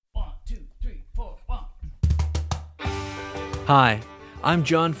Hi, I'm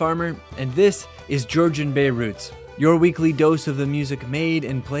John Farmer, and this is Georgian Bay Roots, your weekly dose of the music made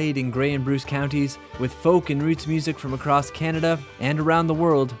and played in Grey and Bruce counties, with folk and roots music from across Canada and around the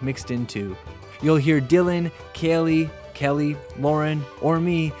world mixed in too. You'll hear Dylan, Kaylee, Kelly, Lauren, or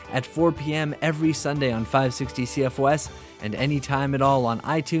me at 4 p.m. every Sunday on 560 CFOS, and anytime at all on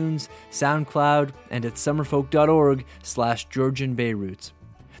iTunes, SoundCloud, and at summerfolk.org/Georgian Bay Roots.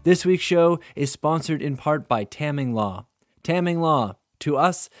 This week's show is sponsored in part by Tamming Law. Tamming Law. To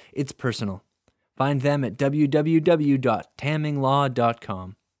us, it's personal. Find them at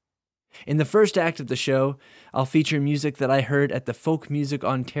www.tamminglaw.com. In the first act of the show, I'll feature music that I heard at the Folk Music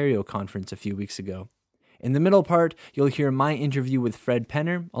Ontario conference a few weeks ago. In the middle part, you'll hear my interview with Fred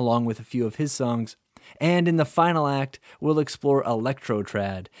Penner, along with a few of his songs. And in the final act, we'll explore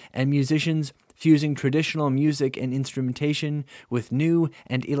electro-trad and musicians fusing traditional music and instrumentation with new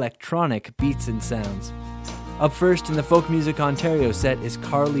and electronic beats and sounds. Up first in the Folk Music Ontario set is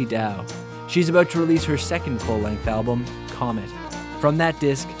Carly Dow. She's about to release her second full-length album, Comet. From that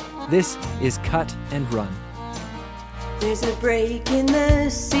disc, this is Cut and Run. There's a break in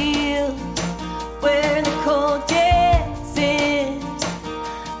the seal where the cold gets in.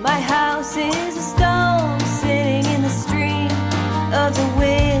 My house is a stone sitting in the stream of the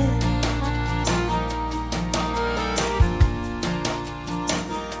wind.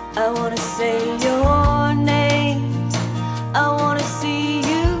 I want to say your name, I want to see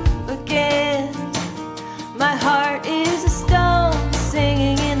you again. My heart is a stone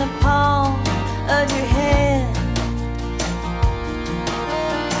singing in the palm of your hand.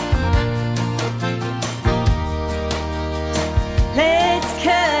 Let's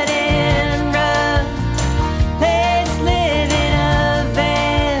cut and run, let's live in a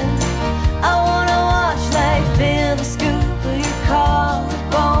van. I want to watch life fill the scoop of your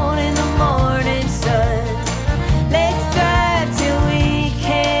collarbone in the morning sun. Let's drive till we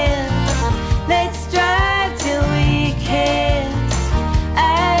can't, let's drive till we can't.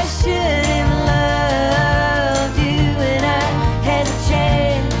 I should have loved you when I had the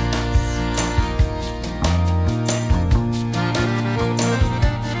chance.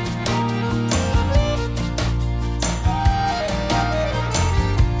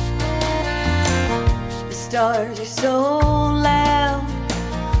 The stars are so loud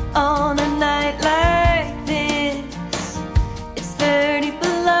on a night like this. It's 30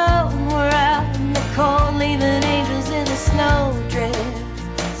 below and we're out in the cold, leaving angels in the snowdrifts.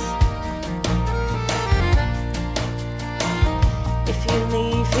 If you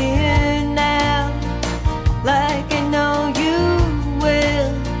leave here now, like I know you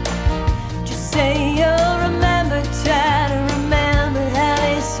will, just say you'll remember, try to remember how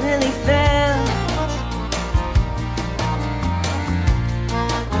this really felt.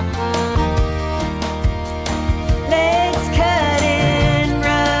 Let's cut and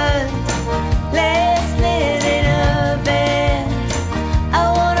run, let's live in a van. I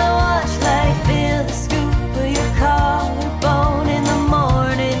wanna watch life fill the scoop of your collarbone in the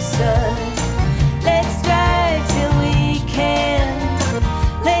morning sun. Let's drive till we can't,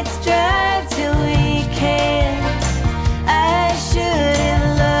 let's drive till we can't. I should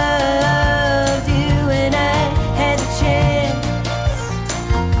have loved you when I had the chance.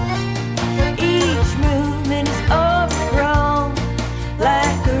 Each movement is overgrown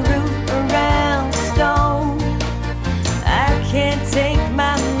like a root around a stone. I can't take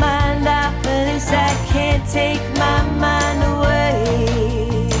my mind off of this, I can't take my mind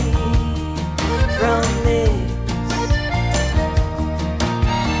away from this.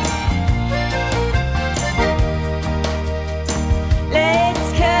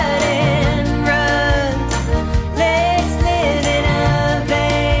 Let's cut and run, let's live in a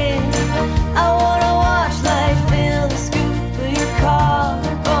van. I wanna watch life fill the scoop of your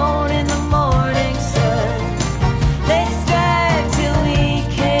collarbone in the morning sun. Let's drive till we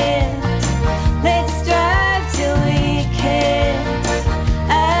can't, let's drive till we can't.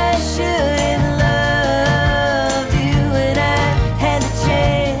 I should have loved you when I had the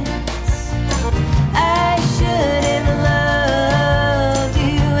chance. I should have loved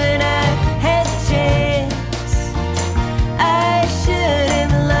you when I had the chance. I should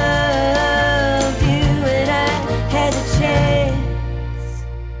have loved you when I had the chance.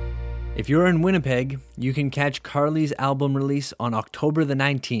 If you're in Winnipeg, you can catch Carly's album release on October the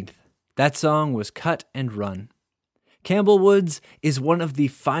 19th. That song was Cut and Run. Campbell Woods is one of the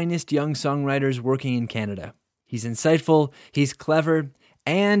finest young songwriters working in Canada. He's insightful, he's clever,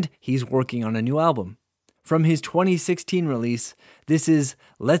 and he's working on a new album. From his 2016 release, this is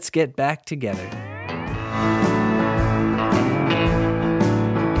Let's Get Back Together.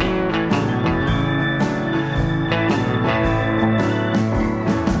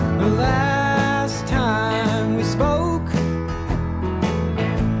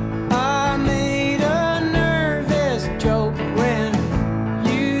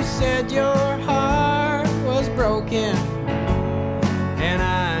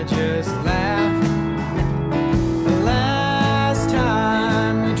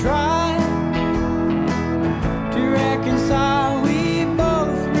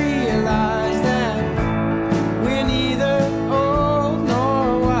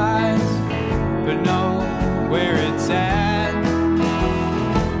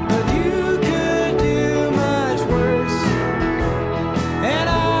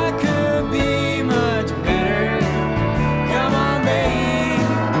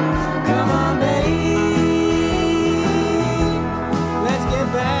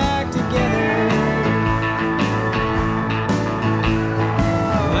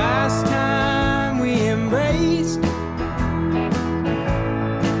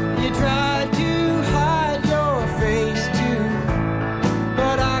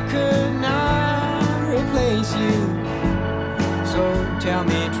 tell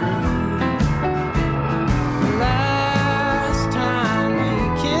me true. The last time we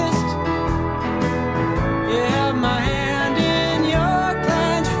kissed, you held my hand in your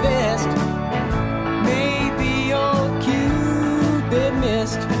clenched fist. Maybe old Cupid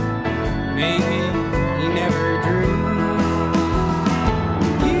missed, maybe he never drew.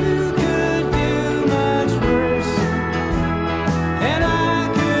 You could do much worse, and I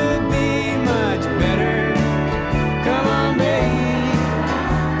could be much better. Come on, babe,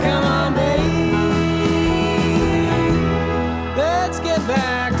 come on, babe, let's get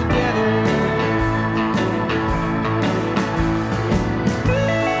back together.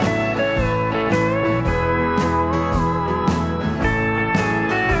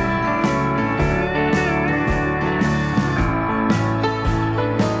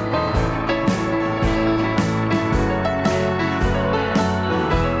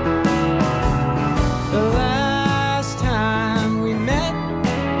 The last time we met,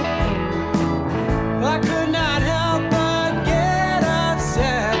 I could not help but get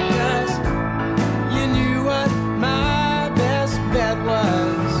upset, 'cause you knew what my best bet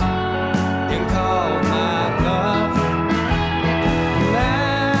was and called my bluff.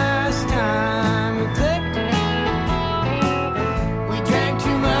 Last time we clicked, we drank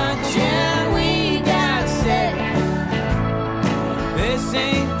too much and we got sick. This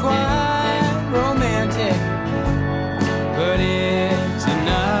ain't quite romantic, but it's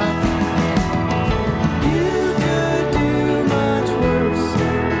enough. You could do much worse,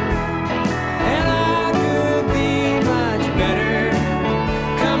 and I could be much better.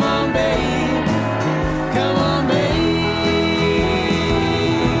 Come on, babe, come on, babe,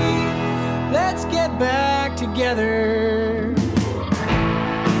 let's get back together.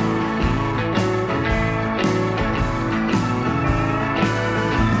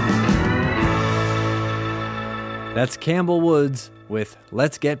 That's Campbell Woods with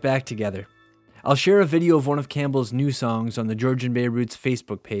Let's Get Back Together. I'll share a video of one of Campbell's new songs on the Georgian Bay Roots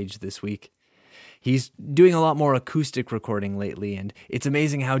Facebook page this week. He's doing a lot more acoustic recording lately, and it's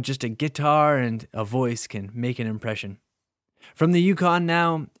amazing how just a guitar and a voice can make an impression. From the Yukon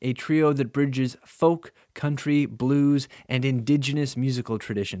now, a trio that bridges folk, country, blues, and indigenous musical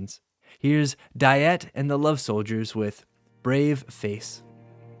traditions. Here's Diet and the Love Soldiers with Brave Face.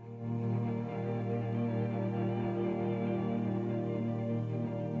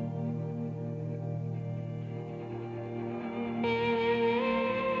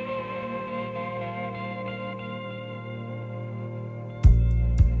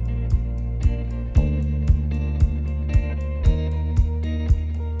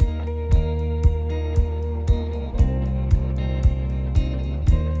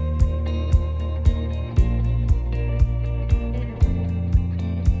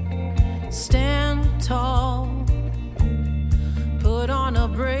 Stand tall, put on a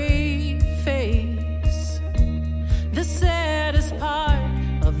brave face. The saddest part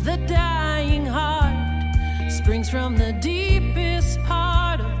of the dying heart springs from the deepest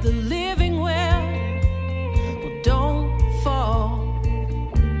part of the living well. Well, don't fall,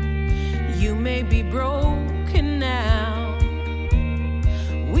 you may be broken now.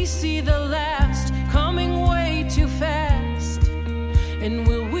 We see the last coming way too fast, and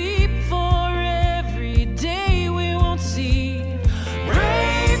we'll weep for every day we won't see.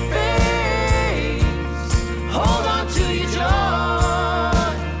 Brave face, hold on to your joy.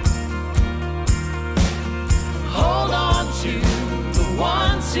 Hold on to the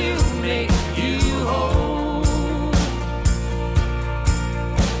ones who make you whole.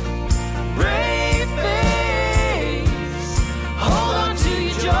 Brave face, hold on to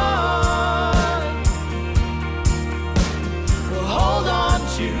your joy. Hold on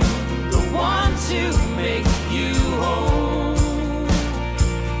to the ones who make you whole.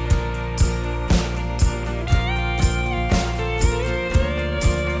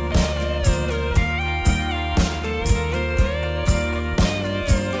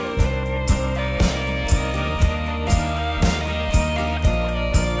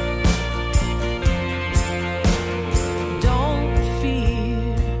 Don't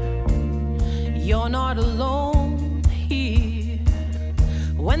fear, you're not alone here.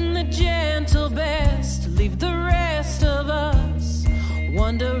 When the gentle best leave the rest of us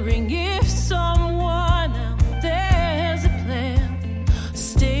wondering if someone out there has a plan.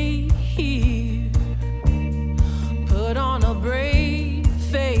 Stay here, put on a brave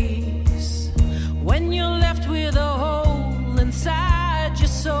face. When you're left with a hole inside your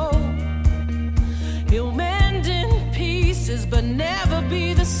soul, he'll mend in pieces but never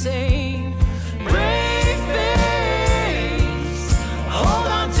be the same. Brave face, hold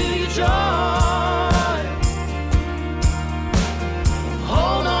on to your joy.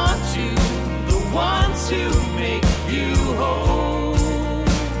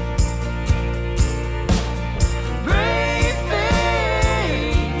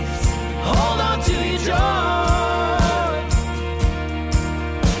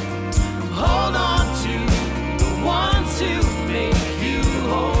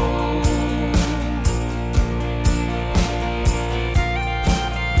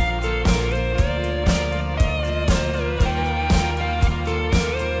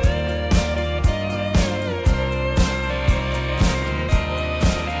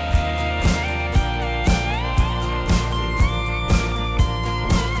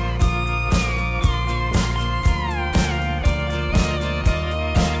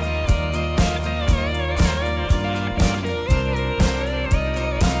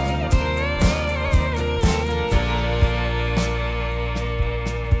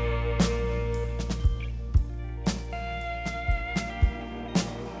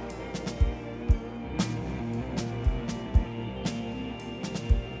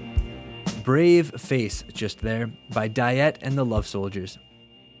 Brave Face just there by Diet and the Love Soldiers.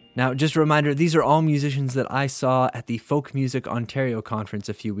 Now, just a reminder, these are all musicians that I saw at the Folk Music Ontario conference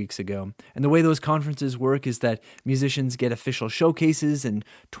a few weeks ago. And the way those conferences work is that musicians get official showcases and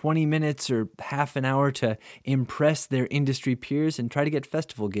 20 minutes or half an hour to impress their industry peers and try to get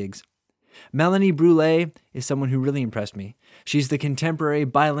festival gigs. Melanie Brule is someone who really impressed me. She's the contemporary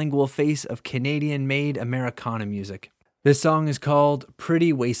bilingual face of Canadian-made Americana music. This song is called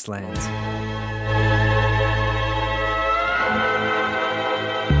Pretty Wastelands.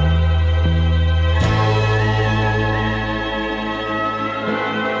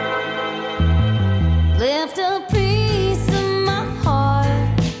 Left a piece of my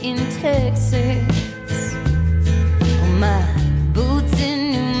heart in Texas. My boots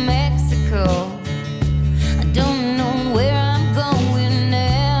in New Mexico. I don't know where I'm going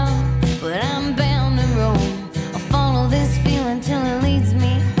now, but I'm bound to roam. I'll follow this feeling till it leads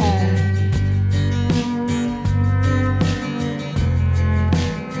me home.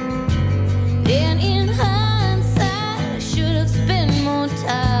 And in hindsight, I should have spent more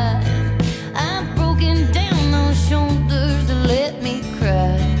time. I've broken down those shoulders that let me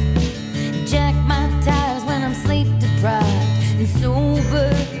cry. Jack my tires when I'm sleep deprived and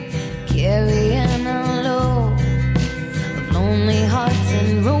sober, carrying a load of lonely hearts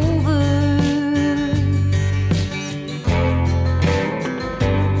and rovers.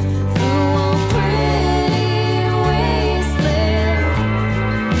 Through a pretty wasteland,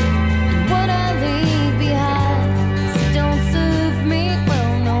 and what I leave behind don't serve me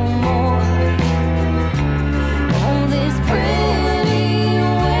well no more. Oh, this pretty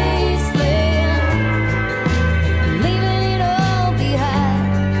wasteland, I'm leaving it all behind.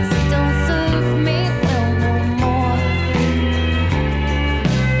 Don't serve me well no more.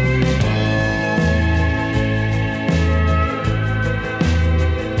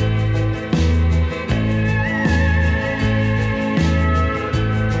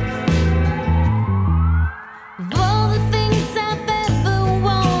 Of all the things I've ever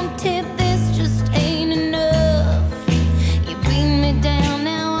wanted, this just ain't enough. You beat me down,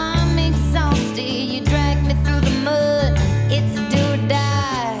 now I'm exhausted. You drag me through the mud, it's a do or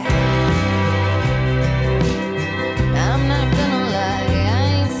die. I'm not gonna lie, I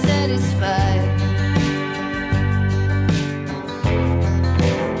ain't satisfied.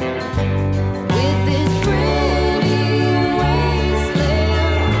 With this pretty wasteland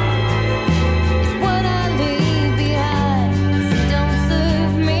is what I leave behind. Don't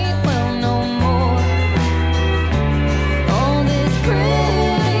serve me well no more. Oh, this pretty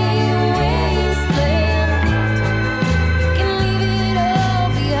wasteland can leave it all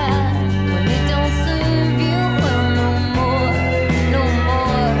behind when it don't serve you well no more, no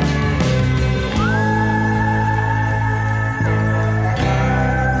more.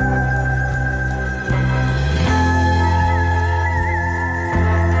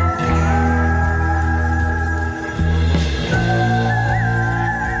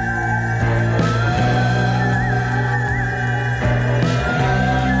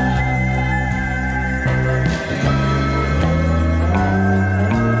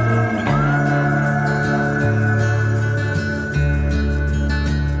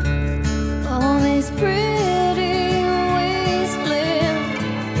 Oh, this pretty wasteland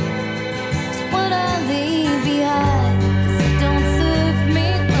is what I leave behind. Don't serve me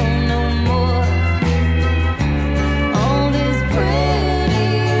well no more. Oh, this pretty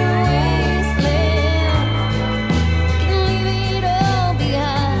wasteland can leave it all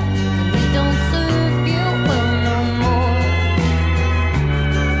behind. It don't serve you well no more.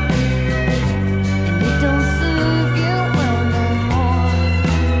 And it don't serve you well no more.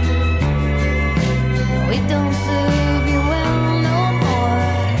 No, it don't serve you well no more.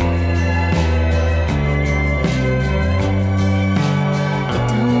 It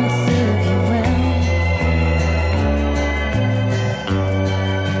don't serve you well.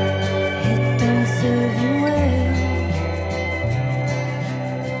 It don't serve you well.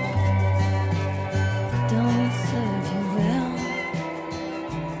 It don't serve you well.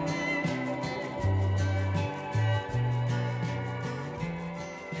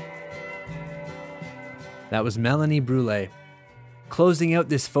 That was Melanie Brule. Closing out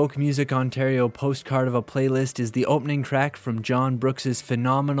this Folk Music Ontario postcard of a playlist is the opening track from John Brooks's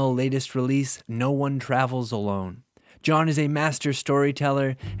phenomenal latest release, No One Travels Alone. John is a master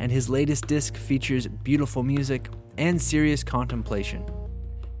storyteller, and his latest disc features beautiful music and serious contemplation.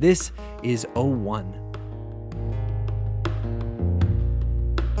 This is 01.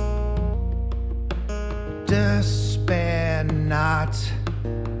 Despair not,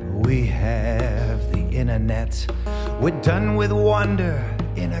 we have the internet. We're done with wonder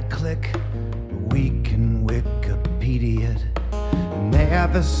in a click. weak and Wikipedia'd.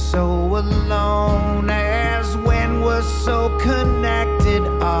 Never so alone as when we're so connected.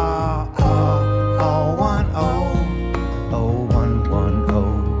 Oh, 1 0, oh, 1 1 0.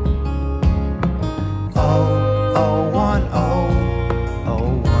 Oh, 1 0, oh,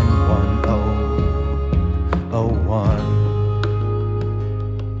 1 1 0, oh, 1.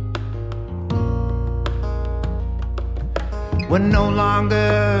 We're no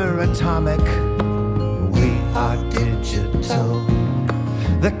longer atomic, we are digital.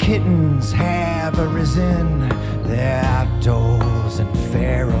 The kittens have arisen, they're outdoors and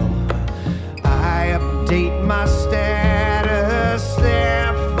feral. I update my status,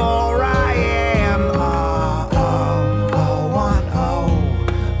 therefore I am. Oh, 1 0,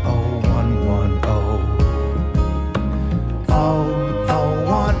 oh, 1 1 0. Oh,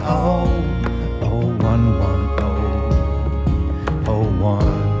 1 0, oh, 1 1 0. Oh,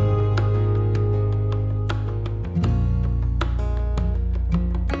 1.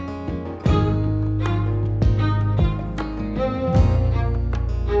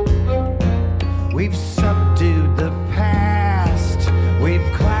 We've subdued the past, we've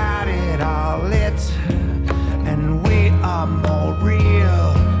clouded all it, and we are more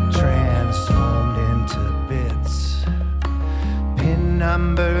real, transformed into bits. Pin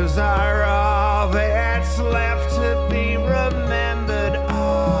numbers are all that's left to be remembered.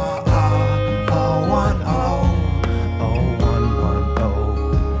 Oh, 1 0, oh, 1 1 0.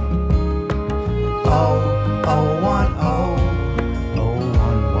 Oh, 1 0.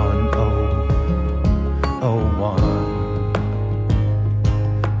 Oh, 1.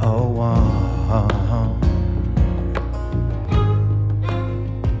 Oh, 1.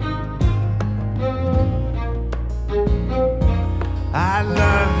 I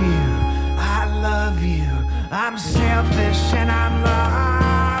love you. I'm selfish and I'm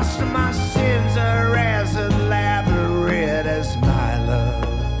lost. My sins are as elaborate as my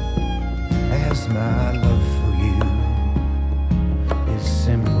love for you is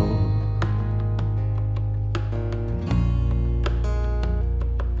simple.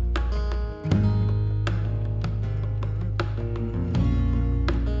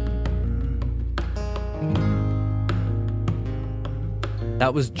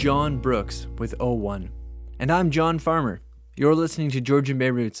 That was John Brooks with 01. And I'm John Farmer. You're listening to Georgian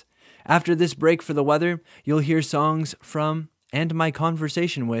Bay Roots. After this break for the weather, you'll hear songs from and my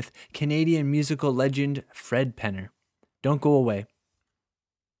conversation with Canadian musical legend Fred Penner. Don't go away.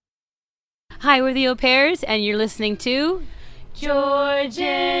 Hi, we're the Au Pairs, and you're listening to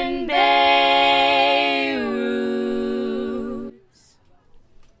Georgian Bay Roots.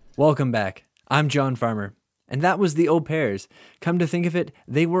 Welcome back. I'm John Farmer. And that was the Au Pairs. Come to think of it,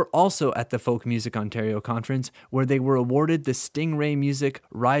 they were also at the Folk Music Ontario Conference, where they were awarded the Stingray Music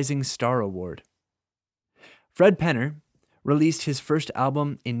Rising Star Award. Fred Penner released his first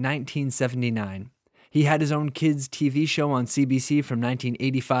album in 1979. He had his own kids' TV show on CBC from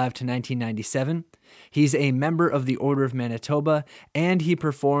 1985 to 1997. He's a member of the Order of Manitoba, and he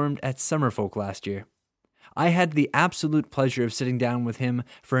performed at Summerfolk last year. I had the absolute pleasure of sitting down with him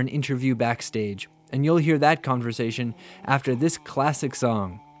for an interview backstage, and you'll hear that conversation after this classic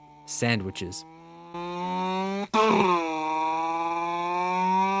song, Sandwiches.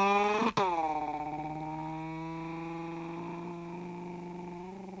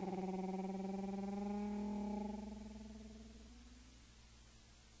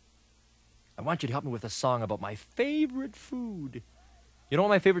 I want you to help me with a song about my favorite food. You know what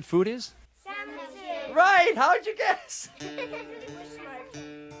my favorite food is? Sandwiches. Right, how'd you guess?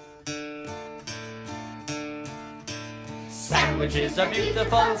 Sandwiches are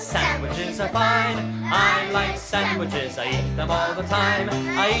beautiful, sandwiches are fine. I like sandwiches, I eat them all the time.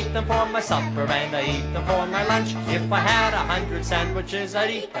 I eat them for my supper and I eat them for my lunch. If I had 100 sandwiches, I'd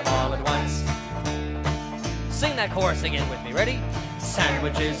eat them all at once. Sing that chorus again with me, ready?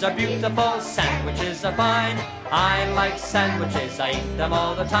 Sandwiches are beautiful, sandwiches are fine. I like sandwiches, I eat them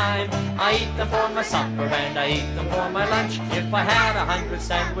all the time. I eat them for my supper and I eat them for my lunch. If I had 100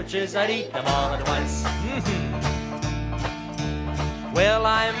 sandwiches, I'd eat them all at once. Well,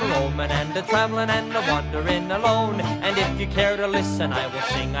 I'm roaming and a-traveling and a-wandering alone. And if you care to listen, I will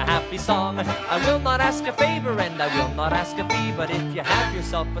sing a happy song. I will not ask a favor and I will not ask a fee, but if you have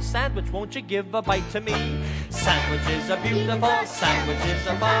yourself a sandwich, won't you give a bite to me? Sandwiches are beautiful, sandwiches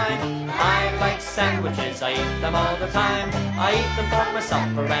are fine. I like sandwiches, I eat them all the time. I eat them for my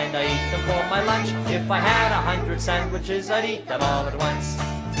supper and I eat them for my lunch. If I had 100 sandwiches, I'd eat them all at once.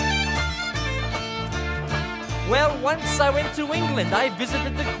 Well, once I went to England, I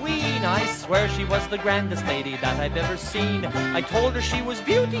visited the Queen. I swear she was the grandest lady that I've ever seen. I told her she was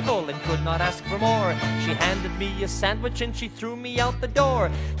beautiful and could not ask for more. She handed me a sandwich and she threw me out the door.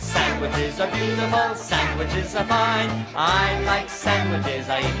 Sandwiches are beautiful, sandwiches are fine. I like sandwiches,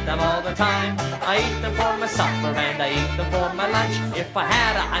 I eat them all the time. I eat them for my supper and I eat them for my lunch. If I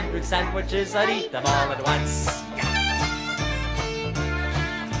had 100 sandwiches, I'd eat them all at once.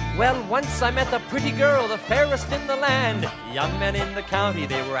 Well, once I met a pretty girl, the fairest in the land. Young men in the county,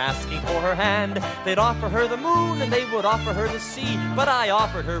 they were asking for her hand. They'd offer her the moon and they would offer her the sea. But I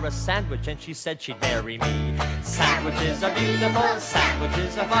offered her a sandwich and she said she'd marry me. Sandwiches are beautiful,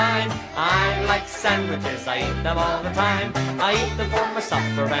 sandwiches are fine. I like sandwiches, I eat them all the time. I eat them for my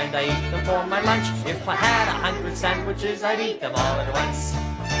supper and I eat them for my lunch. If I had 100 sandwiches, I'd eat them all at once.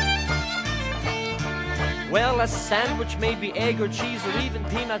 Well, a sandwich may be egg or cheese or even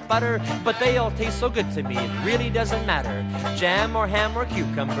peanut butter, but they all taste so good to me, it really doesn't matter. Jam or ham or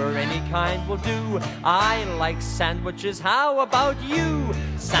cucumber, any kind will do. I like sandwiches, how about you?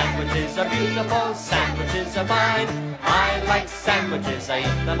 Sandwiches are beautiful, sandwiches are fine. I like sandwiches, I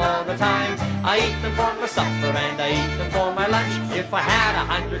eat them all the time. I eat them for my supper and I eat them for my lunch. If I had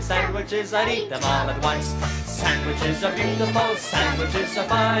 100 sandwiches, I'd eat them all at once. Sandwiches are beautiful, sandwiches are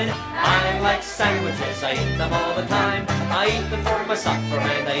fine. I like sandwiches, I eat them all the time. I eat them for my supper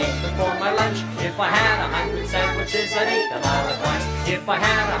and I eat them for my lunch. If I had 100 sandwiches, I'd eat them all at once. If I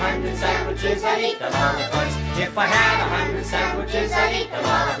had 100 sandwiches, I'd eat them all at once. If I had 100 sandwiches, I'd eat them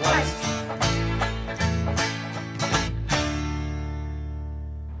all at once.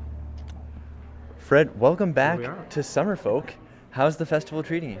 Fred, welcome back to Summerfolk. How's the festival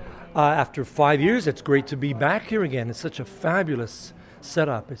treating you? After 5 years, it's great to be back here again. It's such a fabulous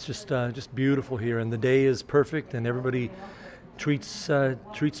setup. It's just beautiful here, and the day is perfect, and everybody treats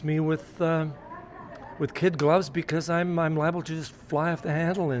me with kid gloves because I'm liable to just fly off the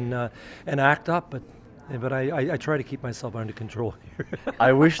handle and act up, but I try to keep myself under control here.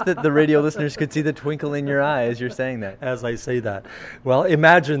 I wish that the radio listeners could see the twinkle in your eye as you're saying that. As I say that, well,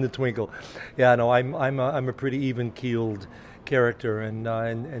 imagine the twinkle. Yeah, no, I'm a pretty even-keeled character,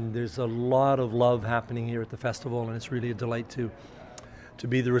 and there's a lot of love happening here at the festival, and it's really a delight to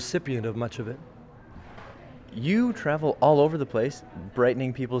be the recipient of much of it. You travel all over the place,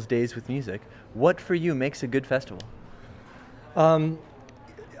 brightening people's days with music. What for you makes a good festival?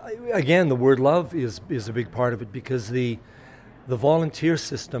 Again, the word love is a big part of it, because the volunteer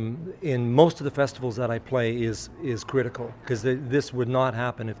system in most of the festivals that I play is critical, because this would not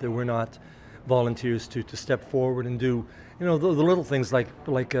happen if there were not volunteers to step forward and do, the little things like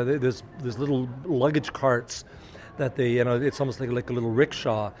there's little luggage carts that they, it's almost like a little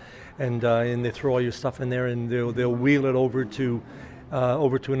rickshaw, and they throw all your stuff in there and they'll wheel it over to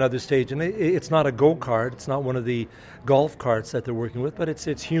another stage. And it's not a go-kart, it's not one of the golf carts that they're working with, but it's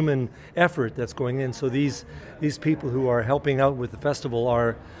human effort that's going in. So these people who are helping out with the festival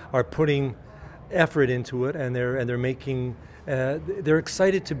are putting effort into it, and they're making they're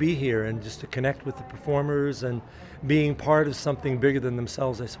excited to be here and just to connect with the performers and being part of something bigger than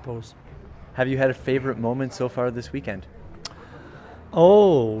themselves, I suppose. Have you had a favorite moment so far this weekend?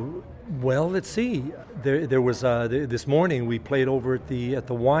 Oh, well, let's see. There was this morning we played over at the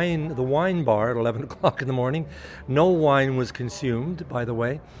wine bar at 11 o'clock in the morning. No wine was consumed, by the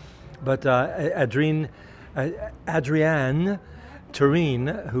way, but Adrienne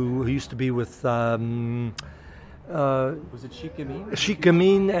Turine, who used to be with was it Chic Gamine? Chic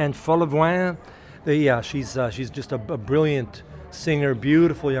Gamine and Follavoine. She's just a brilliant singer,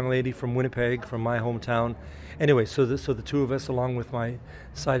 beautiful young lady from Winnipeg, from my hometown. Anyway, so the two of us, along with my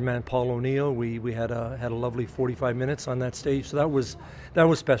sideman Paul O'Neill, we had a lovely 45 minutes on that stage. So that was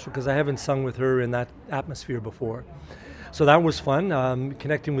special, because I haven't sung with her in that atmosphere before. So that was fun.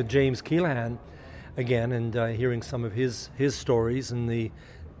 Connecting with James Keelahan again, and hearing some of his stories and the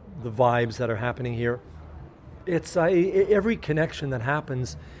vibes that are happening here. It's every connection that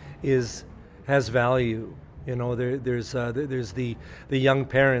happens has value. There's the young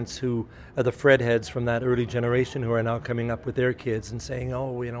parents who are the Fred heads from that early generation who are now coming up with their kids and saying,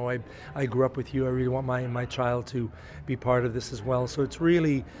 I grew up with you, I really want my child to be part of this as well. So it's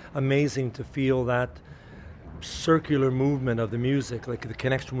really amazing to feel that circular movement of the music, like the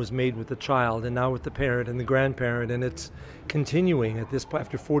connection was made with the child and now with the parent and the grandparent, and it's continuing at this point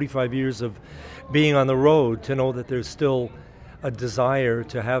after 45 years of being on the road, to know that there's still a desire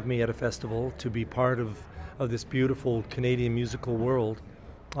to have me at a festival, to be part of this beautiful Canadian musical world.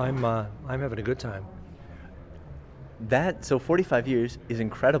 I'm having a good time. So 45 years is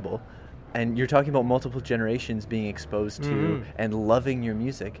incredible. and you're talking about multiple generations being exposed to and loving your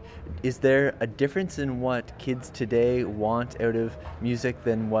music. Is there a difference in what kids today want out of music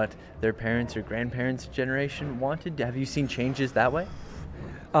than what their parents or grandparents' generation wanted? Have you seen changes that way?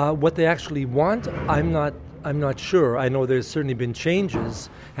 What they actually want, I'm not sure. I know there's certainly been changes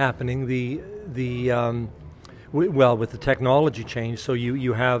happening. With the technology change, so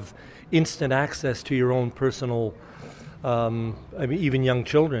you have instant access to your own personal. Even young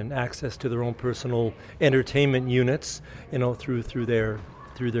children access to their own personal entertainment units, through their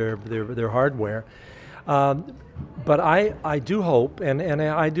hardware. But I do hope, and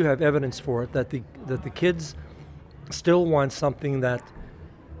I do have evidence for it, that the kids still want something that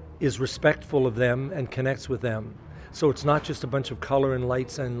is respectful of them and connects with them. So it's not just a bunch of color and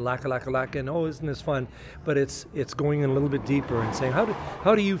lights and laka and oh, isn't this fun? But it's going in a little bit deeper and saying,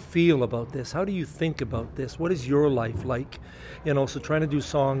 how do you feel about this? How do you think about this? What is your life like? So trying to do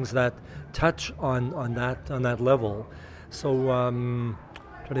songs that touch on that level. So trying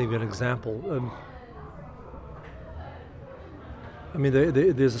to give you an example.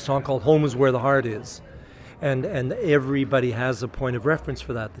 There's a song called "Home Is Where the Heart Is." And everybody has a point of reference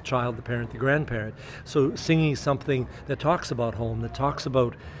for that, the child, the parent, the grandparent. So singing something that talks about home, that talks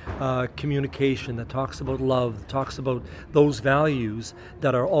about communication, that talks about love, that talks about those values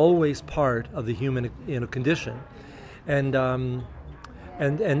that are always part of the human condition. And then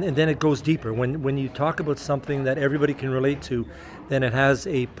it goes deeper. When you talk about something that everybody can relate to, then it has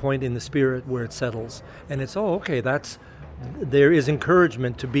a point in the spirit where it settles. And it's, there is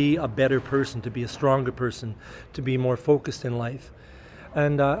encouragement to be a better person, to be a stronger person, to be more focused in life.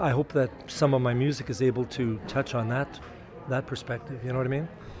 And I hope that some of my music is able to touch on that perspective, you know what I mean?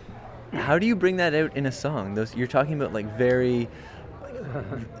 How do you bring that out in a song? You're talking about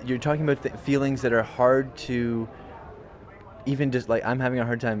you're talking about feelings that are hard to even just I'm having a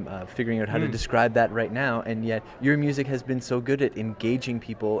hard time figuring out how to describe that right now, and yet your music has been so good at engaging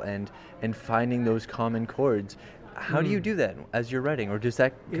people and finding those common chords. How do you do that as you're writing, or does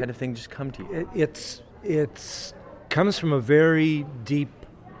that kind of thing just come to you? It comes from a very deep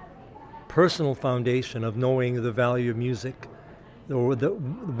personal foundation of knowing the value of music, or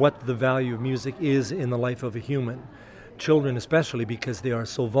what the value of music is in the life of a human. Children especially, because they are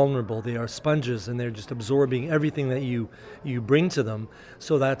so vulnerable, they are sponges and they're just absorbing everything that you bring to them.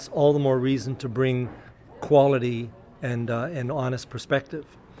 So that's all the more reason to bring quality and honest perspective.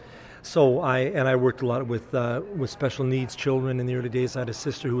 So I worked a lot with special needs children in the early days. I had a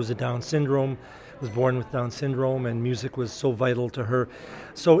sister who was was born with Down syndrome, and music was so vital to her.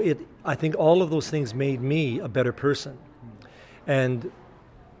 So I think all of those things made me a better person. And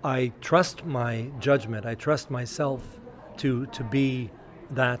I trust my judgment. I trust myself to be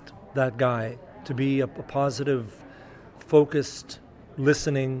that guy, to be a positive, focused,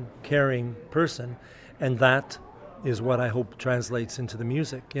 listening, caring person, and that is what I hope translates into the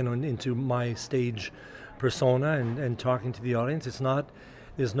music, into my stage persona and talking to the audience.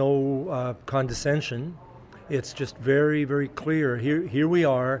 There's no condescension. It's just very, very clear. Here we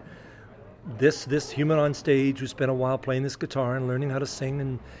are, this human on stage who spent a while playing this guitar and learning how to sing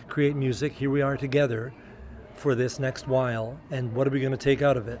and create music. Here we are together for this next while, and what are we going to take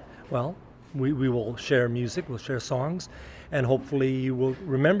out of it? Well, we will share music, we'll share songs, and hopefully you will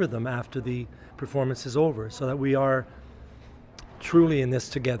remember them after the performance is over, so that we are truly in this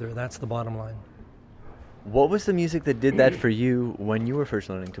together. That's the bottom line. What was the music that did that for you when you were first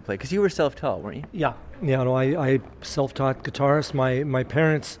learning to play? Because you were self-taught, weren't you? I self-taught guitarist. My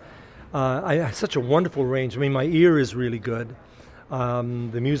parents, I had such a wonderful range. My ear is really good.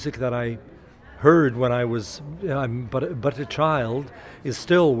 The music that I heard when I was but a child is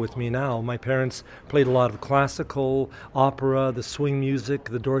still with me now. My parents played a lot of classical, opera, the swing music,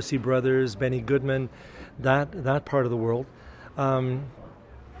 the Dorsey Brothers, Benny Goodman, that part of the world. And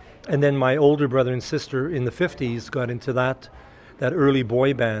then my older brother and sister in the 50s got into that early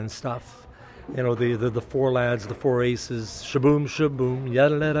boy band stuff. The four lads, the four aces, shaboom, shaboom,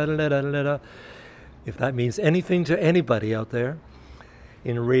 yada da da da da da da. If that means anything to anybody out there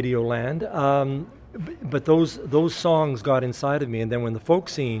in Radio Land. But those songs got inside of me, and then when the folk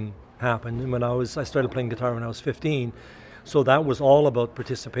scene happened, and I started playing guitar when I was 15, so that was all about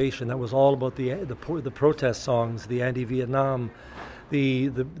participation. That was all about the protest songs, the anti-Vietnam, the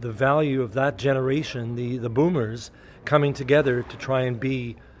value of that generation, the boomers coming together to try and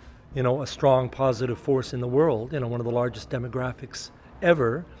be, a strong positive force in the world. One of the largest demographics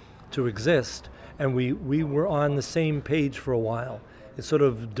ever to exist, and we were on the same page for a while. It sort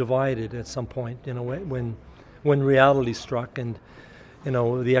of divided at some point, when reality struck and,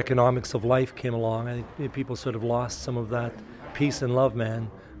 the economics of life came along. I think people sort of lost some of that peace and love,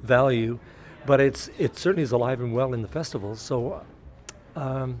 man, value, but it certainly is alive and well in the festivals. So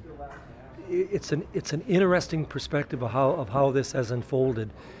it's an interesting perspective of how this has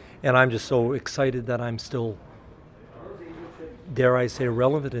unfolded, and I'm just so excited that I'm still, dare I say,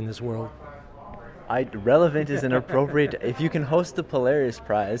 relevant in this world. Relevant is an appropriate. If you can host the Polaris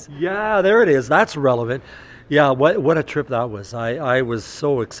Prize. Yeah, there it is. That's relevant. Yeah, what a trip that was. I was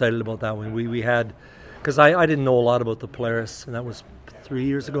so excited about that one. We had, because I didn't know a lot about the Polaris, and that was 3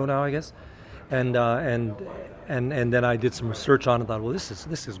 years ago now, I guess. And then I did some research on it. Thought, well,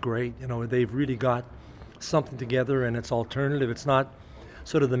 this is great. You know, they've really got something together, and it's alternative. It's not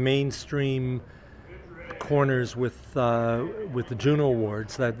sort of the mainstream corners with the Juno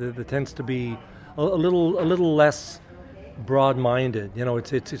Awards. That tends to be a little less broad-minded. You know,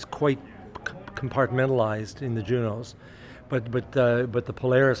 it's quite compartmentalized in the Junos, but the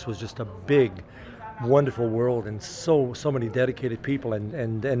Polaris was just a big, wonderful world, and so many dedicated people,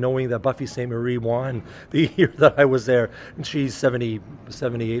 and knowing that Buffy St. Marie won the year that I was there, and she's 78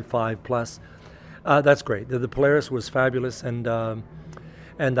 plus, that's great. The Polaris was fabulous, and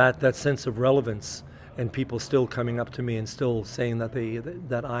that sense of relevance, and people still coming up to me and still saying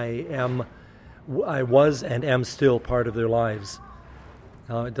that I was and am still part of their lives.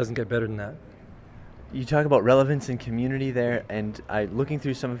 It doesn't get better than that. You talk about relevance and community there, and looking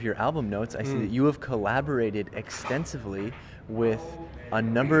through some of your album notes, I see that you have collaborated extensively with a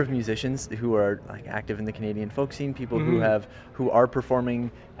number of musicians who are like active in the Canadian folk scene, people who are performing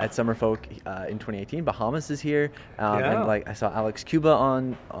at Summer Folk in 2018. Bahamas is here, and like I saw Alex Cuba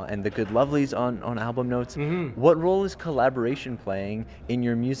on and the Good Lovelies on album notes. What role is collaboration playing in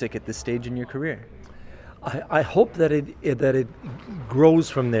your music at this stage in your career? I hope that it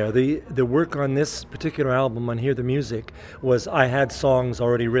grows from there. The work on this particular album, on Hear the Music, was I had songs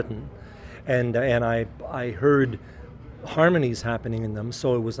already written, and I heard harmonies happening in them.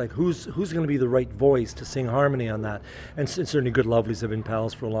 So it was like, who's going to be the right voice to sing harmony on that? And certainly Good Lovelies have been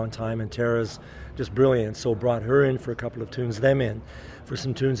pals for a long time, and Tara's just brilliant. So brought her in for a couple of tunes, them in for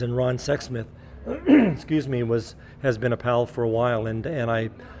some tunes, and Ron Sexsmith, excuse me, has been a pal for a while, and I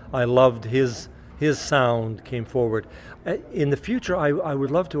loved his sound came forward. In the future, I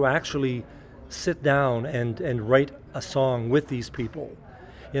would love to actually sit down and write a song with these people.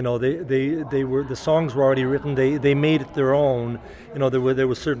 You know, the songs were already written. They made it their own. You know, there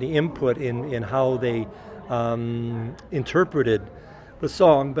was certainly input in how they interpreted the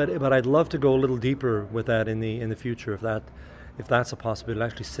song. But I'd love to go a little deeper with that in the future, if that's a possibility.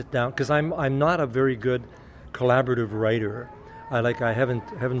 Actually sit down, because I'm not a very good collaborative writer. I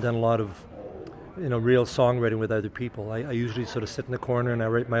haven't done a lot of real songwriting with other people. I usually sort of sit in the corner and I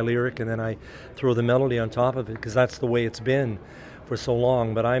write my lyric, and then I throw the melody on top of it, because that's the way it's been for so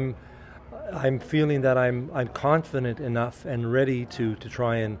long. But I'm feeling that I'm confident enough and ready to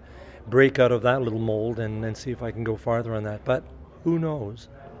try and break out of that little mold and see if I can go farther on that. But who knows?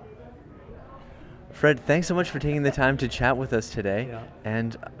 Fred, thanks so much for taking the time to chat with us today. Yeah.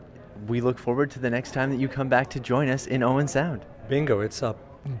 And we look forward to the next time that you come back to join us in Owen Sound. Bingo. It's a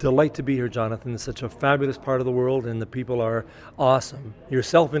delight to be here, Jonathan. It's such a fabulous part of the world, and the people are awesome,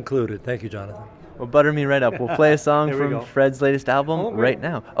 yourself included. Thank you, Jonathan. Well, butter me right up. We'll play a song from Fred's latest album right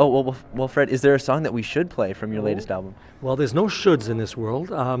now. Oh, well, Fred, is there a song that we should play from your latest album? Well, there's no shoulds in this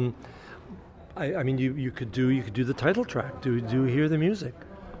world. I mean, you could do the title track. Do Hear the Music.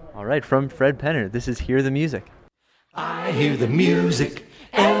 All right, from Fred Penner, this is Hear the Music. I hear the music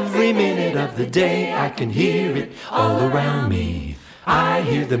every minute of the day. I can hear it all around me. I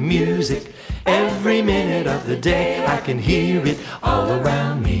hear the music every minute of the day. I can hear it all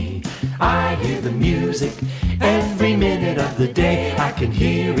around me. I hear the music every minute of the day. I can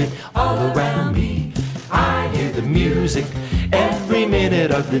hear it all around me. I hear the music every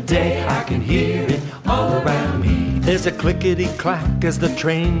minute of the day. I can hear it all around me. There's a clickety-clack as the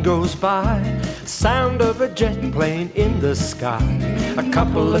train goes by, sound of a jet plane in the sky. A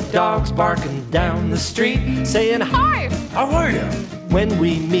couple of dogs barking down the street, saying, "Hi, how are you?" When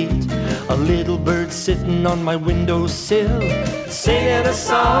we meet, a little bird sitting on my windowsill, singing a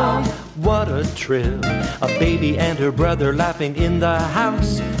song, what a thrill. A baby and her brother laughing in the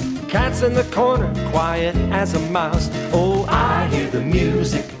house, cats in the corner, quiet as a mouse. Oh, I hear the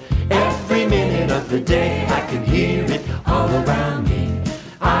music every minute of the day. I can hear it all around me.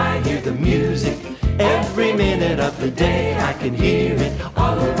 I hear the music every minute of the day. I can hear it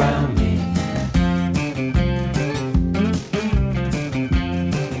all around me.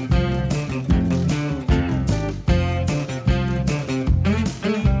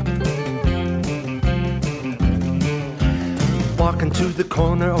 Walking to the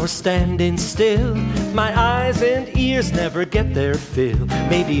corner hour standing still. My eyes and ears never get their fill.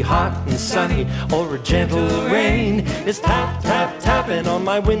 Maybe hot and sunny or a gentle rain is tap, tap, tapping on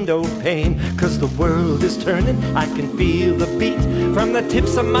my window pane. 'Cause the world is turning, I can feel the beat from the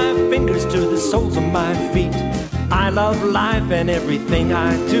tips of my fingers to the soles of my feet. I love life and everything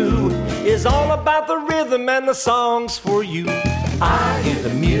I do is all about the rhythm and the songs for you. I hear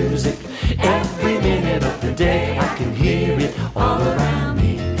the music every minute of the day. I can hear it all around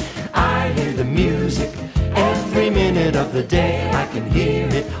me. I hear the music every minute of the day. I can hear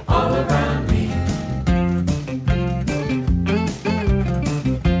it all around me.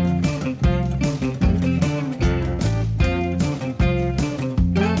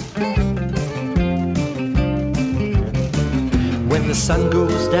 When the sun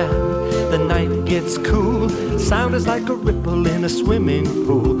goes down, the night gets cool. Sound is like a ripple in a swimming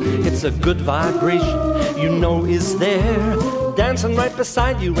pool. It's a good vibration, you know is there, dancing right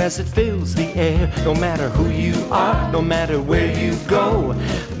beside you as it fills the air. No matter who you are, no matter where you go,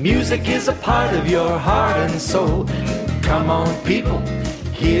 music is a part of your heart and soul. Come on, people,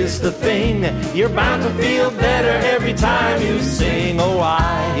 here's the thing, you're bound to feel better every time you sing. Oh,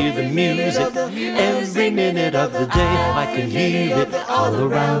 I hear the music every minute of the day. I can hear it all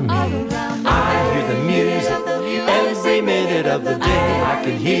around me. I hear the music every minute of the day. I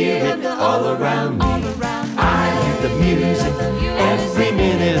can hear it all around me. I hear the music every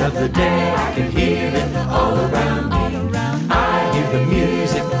minute of the day. I can hear it all around me. I hear the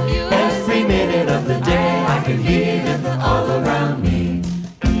music every minute of the day. I can hear it all around me.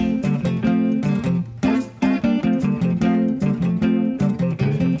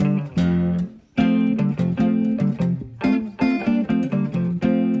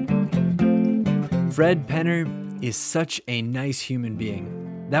 Fred Penner is such a nice human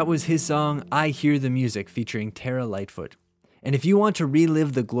being. That was his song, I Hear the Music, featuring Tara Lightfoot. And if you want to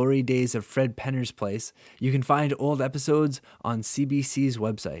relive the glory days of Fred Penner's Place, you can find old episodes on CBC's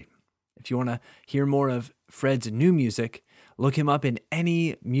website. If you want to hear more of Fred's new music, look him up in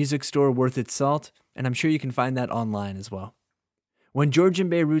any music store worth its salt, and I'm sure you can find that online as well. When Georgian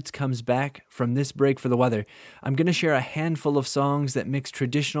Bay Roots comes back from this break for the weather, I'm going to share a handful of songs that mix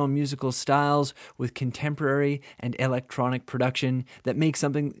traditional musical styles with contemporary and electronic production that make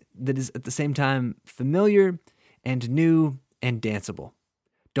something that is at the same time familiar and new and danceable.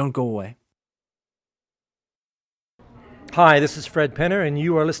 Don't go away. Hi, this is Fred Penner, and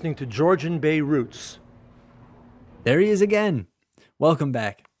you are listening to Georgian Bay Roots. There he is again. Welcome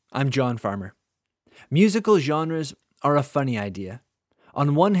back. I'm John Farmer. Musical genres are a funny idea.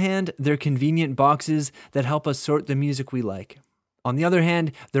 On one hand, they're convenient boxes that help us sort the music we like. On the other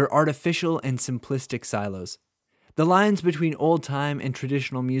hand, they're artificial and simplistic silos. The lines between old-time and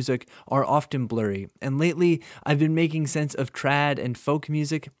traditional music are often blurry, and lately I've been making sense of trad and folk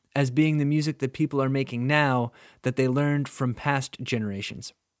music as being the music that people are making now that they learned from past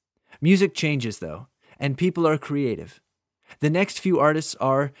generations. Music changes, though, and people are creative. The next few artists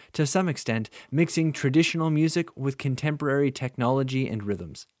are, to some extent, mixing traditional music with contemporary technology and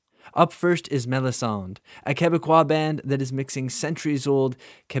rhythms. Up first is Melisande, a Quebecois band that is mixing centuries-old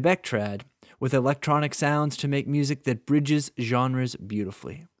Quebec trad with electronic sounds to make music that bridges genres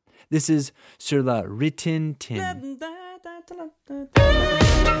beautifully. This is Sur la Ritin Tin.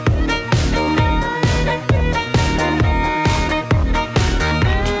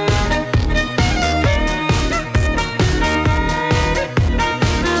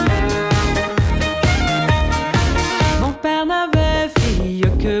 Mon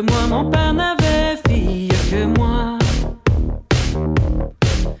père n'avait fille que moi.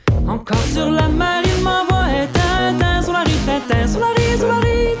 Encore sur la mer, il m'envoie tintin sur la rive, tintin sur la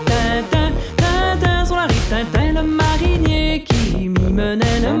rive, tintin, tintin sur la rive, tintin. Le marinier qui m'y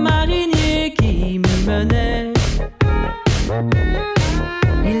menait, le marinier qui m'y menait.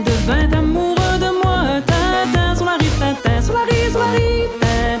 Il devint amoureux de moi, tintin sur la rive, tintin sur la rive,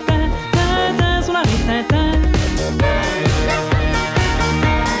 tintin, tintin sur la rive, tintin.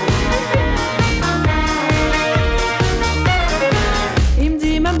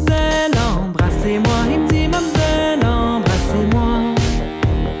 Mademoiselle, embrassez-moi. Il me dit, mademoiselle, embrassez-moi.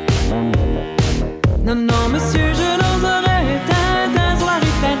 Non, non, monsieur, je n'oserais. Tintin sur la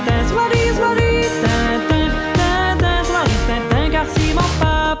rive, tintin sur la rive, tintin,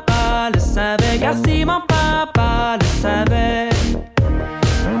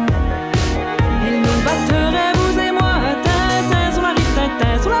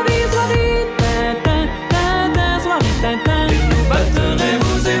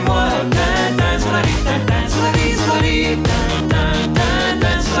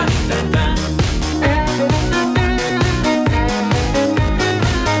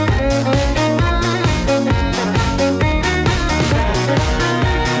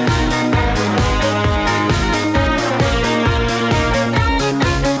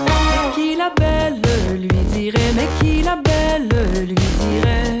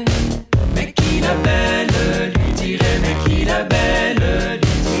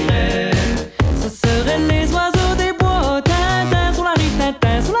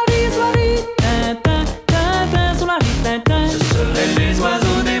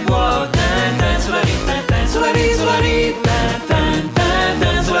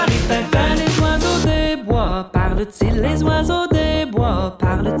 parlent-ils? Les oiseaux des bois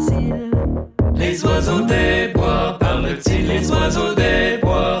parlent-ils? Les oiseaux des bois parlent-ils? Les oiseaux des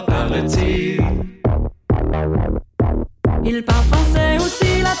bois parlent-ils? Ils parlent français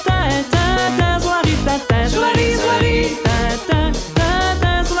aussi latin, tin, soirée, tin, soirée, tin, soirée, tin.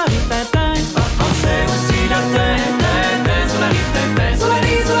 Ils parlent français aussi latin, soirée, tin,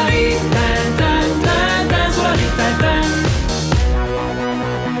 soirée, tin, soirée, tin.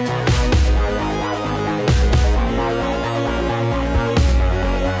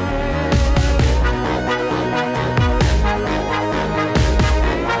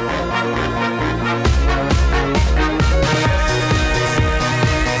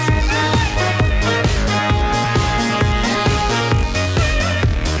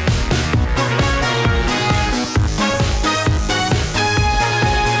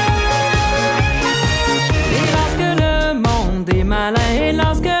 Et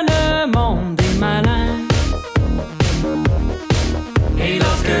lorsque le monde est malin, Et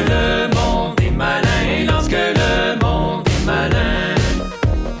lorsque le monde est malin, et lorsque le monde est malin,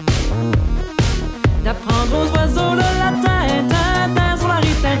 d'apprendre aux oiseaux le latin, tin,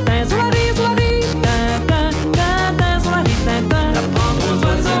 soirée, tin, soirée, tin, soirée, tin. d'apprendre aux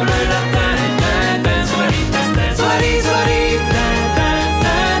oiseaux le latin, soirée, tin, soirée,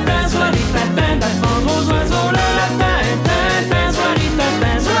 Tin, soirée, tin, d'apprendre aux oiseaux le latin, tin, soirée,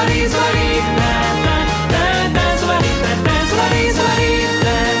 tin, soirée, tin, soirée,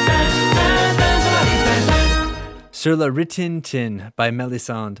 Sur la Rin-Tin by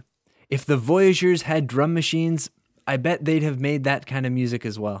Melisande. If the Voyagers had drum machines, I bet they'd have made that kind of music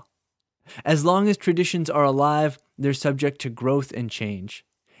as well. As long as traditions are alive, they're subject to growth and change.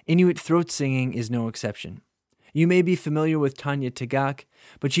 Inuit throat singing is no exception. You may be familiar with Tanya Tagaq,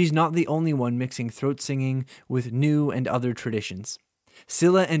 but she's not the only one mixing throat singing with new and other traditions.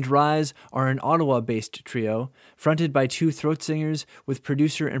 Scylla and Rise are an Ottawa-based trio, fronted by two throat singers with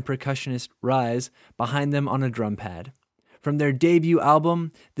producer and percussionist Rise behind them on a drum pad. From their debut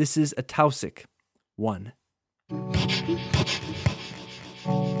album, this is a Tausig 1.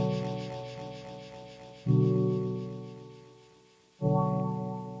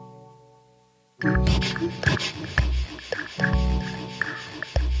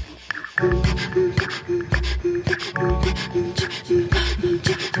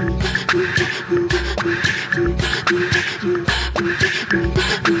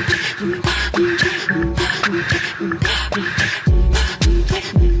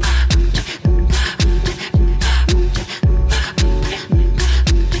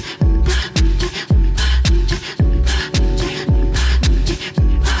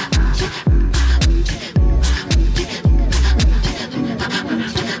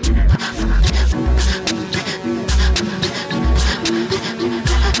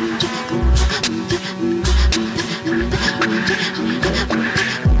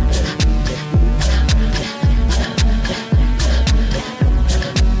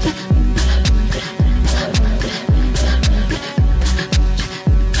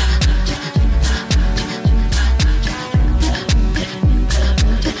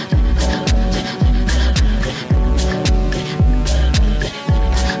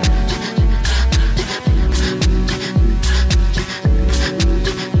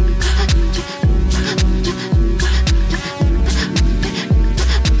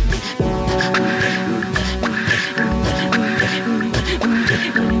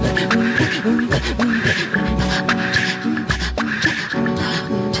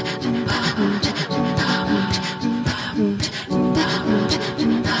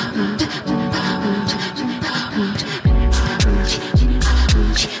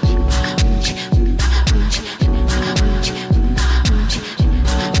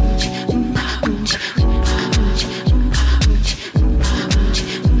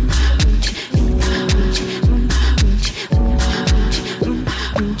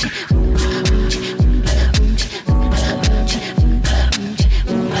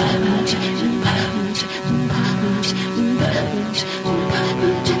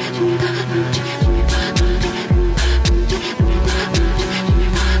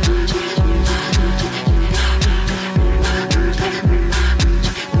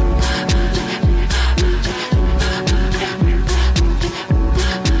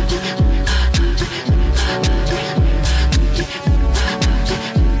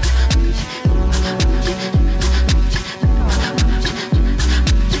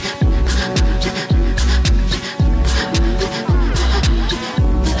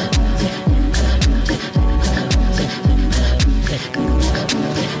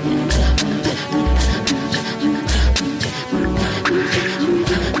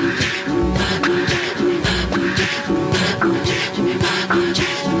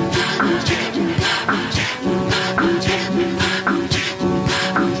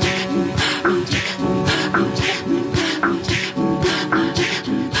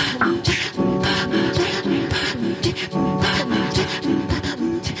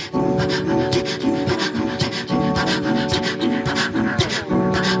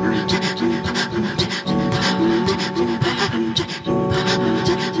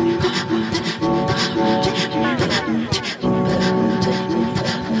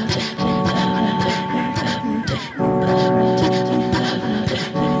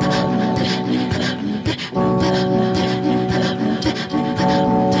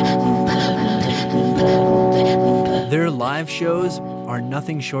 shows are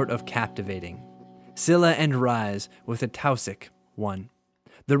nothing short of captivating. Scylla and Rise with a Tausig one.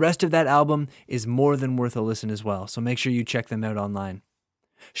 The rest of that album is more than worth a listen as well, so make sure you check them out online.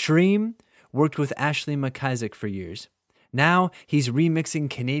 Shreem worked with Ashley McIsaac for years. Now he's remixing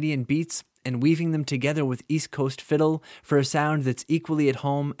Canadian beats and weaving them together with East Coast fiddle for a sound that's equally at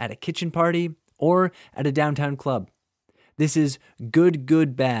home at a kitchen party or at a downtown club. This is Good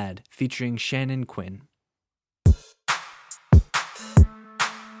Good Bad featuring Shannon Quinn.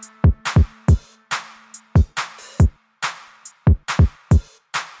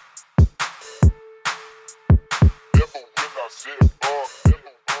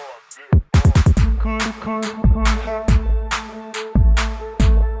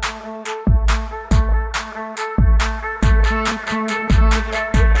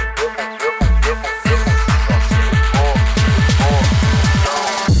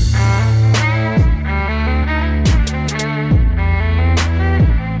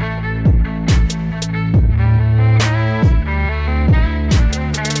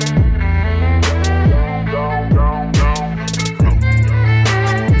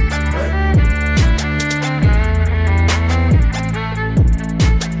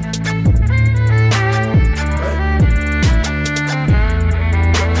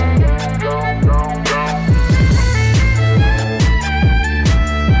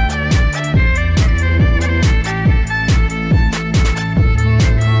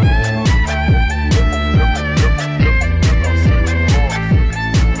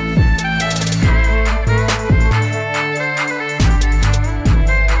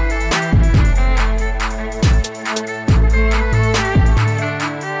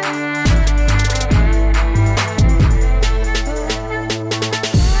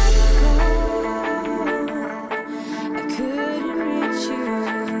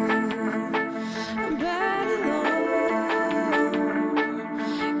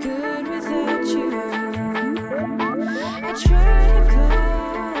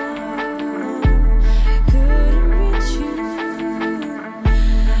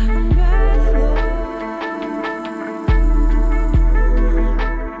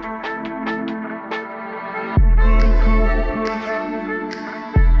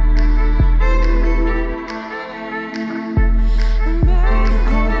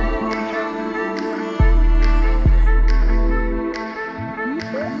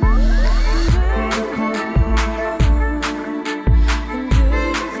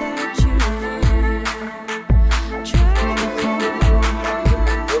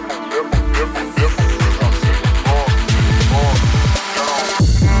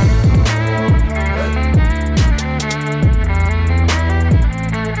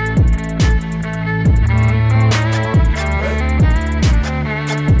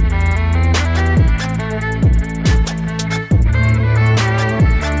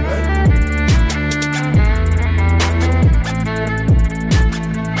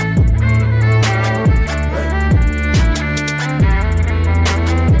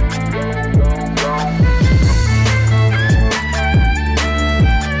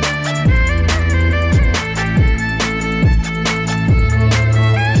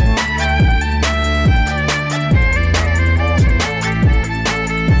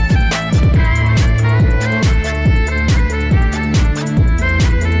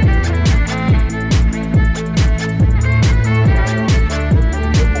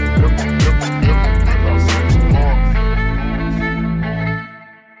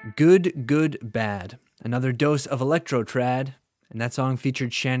 Good Good Bad, another dose of electro trad, and that song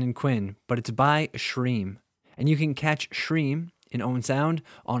featured Shannon Quinn, but it's by Shreem. And you can catch Shreem in Own Sound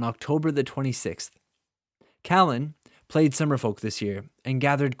on October the 26th. Callan played Summerfolk this year and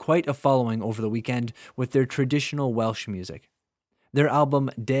gathered quite a following over the weekend with their traditional Welsh music. Their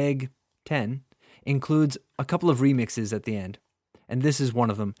album Deg 10 includes a couple of remixes at the end, and this is one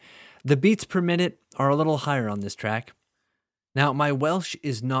of them. The beats per minute are a little higher on this track. Now, my Welsh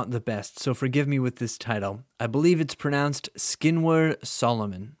is not the best, so forgive me with this title. I believe it's pronounced Skinwer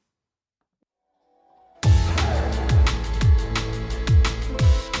Solomon.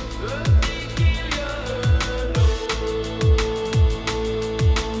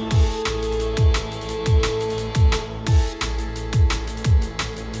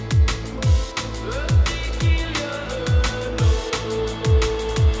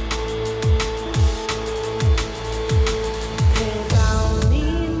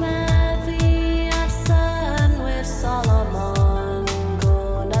 Solomon,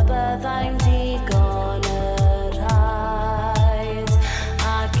 gonna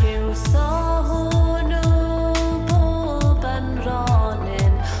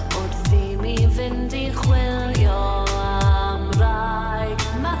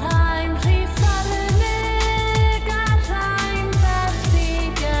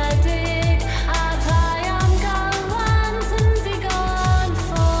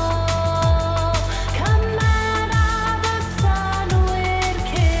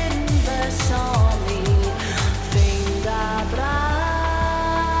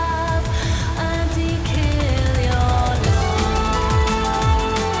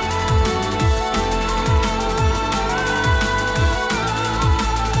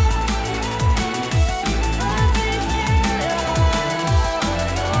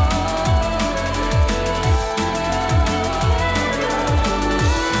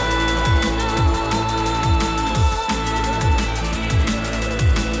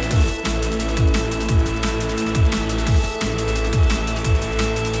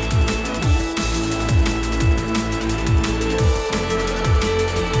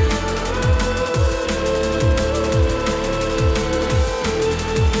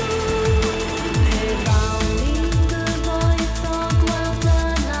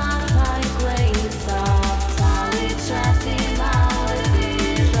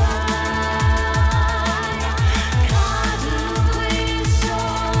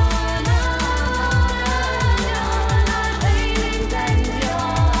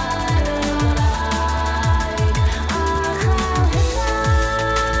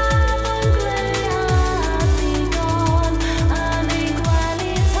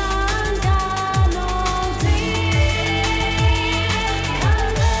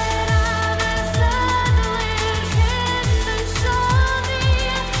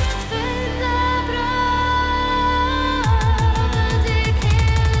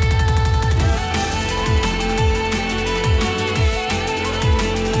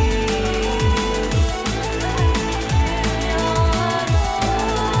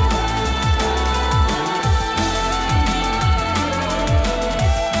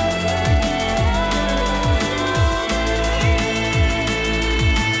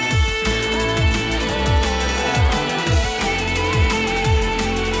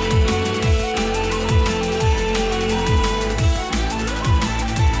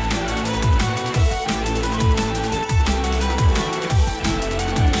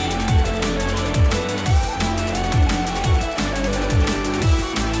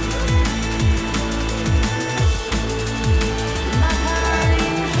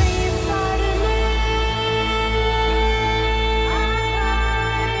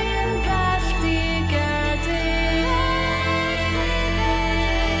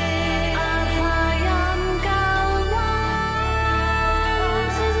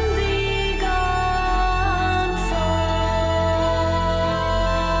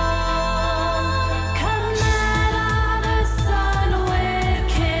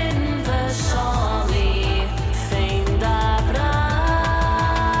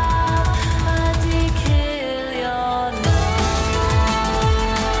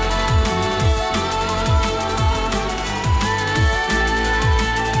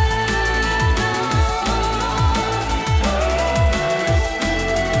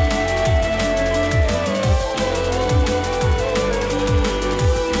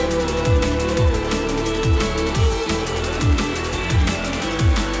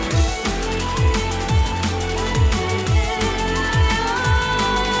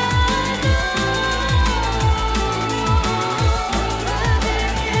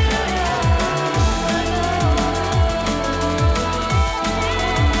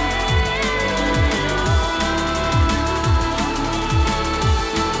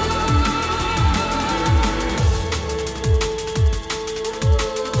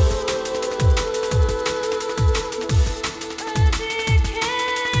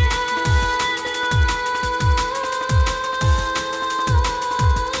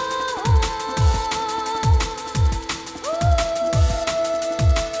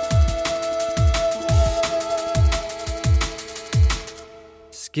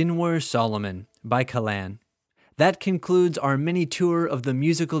Skinwer Solomon by Kalan. That concludes our mini tour of the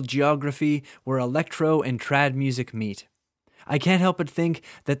musical geography where electro and trad music meet. I can't help but think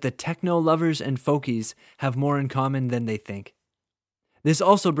that the techno lovers and folkies have more in common than they think. This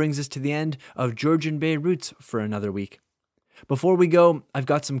also brings us to the end of Georgian Bay Roots for another week. Before we go, I've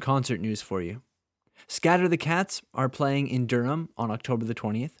got some concert news for you. Scatter the Cats are playing in Durham on October the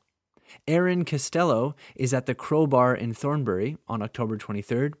 20th. Aaron Costello is at the Crowbar in Thornbury on October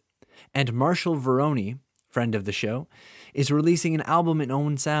 23rd. And Marshall Veroni, friend of the show, is releasing an album in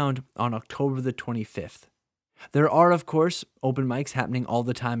Owen Sound on October the 25th. There are, of course, open mics happening all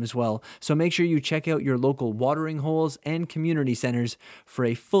the time as well, so make sure you check out your local watering holes and community centers for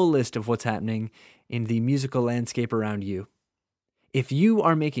a full list of what's happening in the musical landscape around you. If you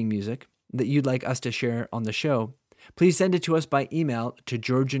are making music that you'd like us to share on the show, please send it to us by email to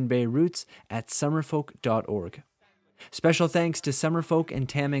georgianbayroots@summerfolk.org. Special thanks to Summerfolk and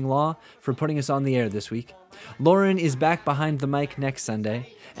Tamming Law for putting us on the air this week. Lauren is back behind the mic next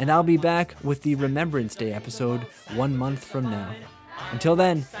Sunday, and I'll be back with the Remembrance Day episode 1 month from now. Until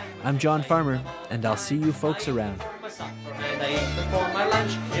then, I'm John Farmer, and I'll see you folks around. And I eat them for my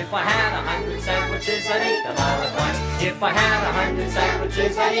lunch. If I had 100 sandwiches, I'd eat them all at once. If I had 100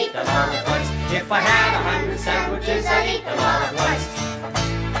 sandwiches, I'd eat them all at once. If I had 100 sandwiches, I'd eat them all at once.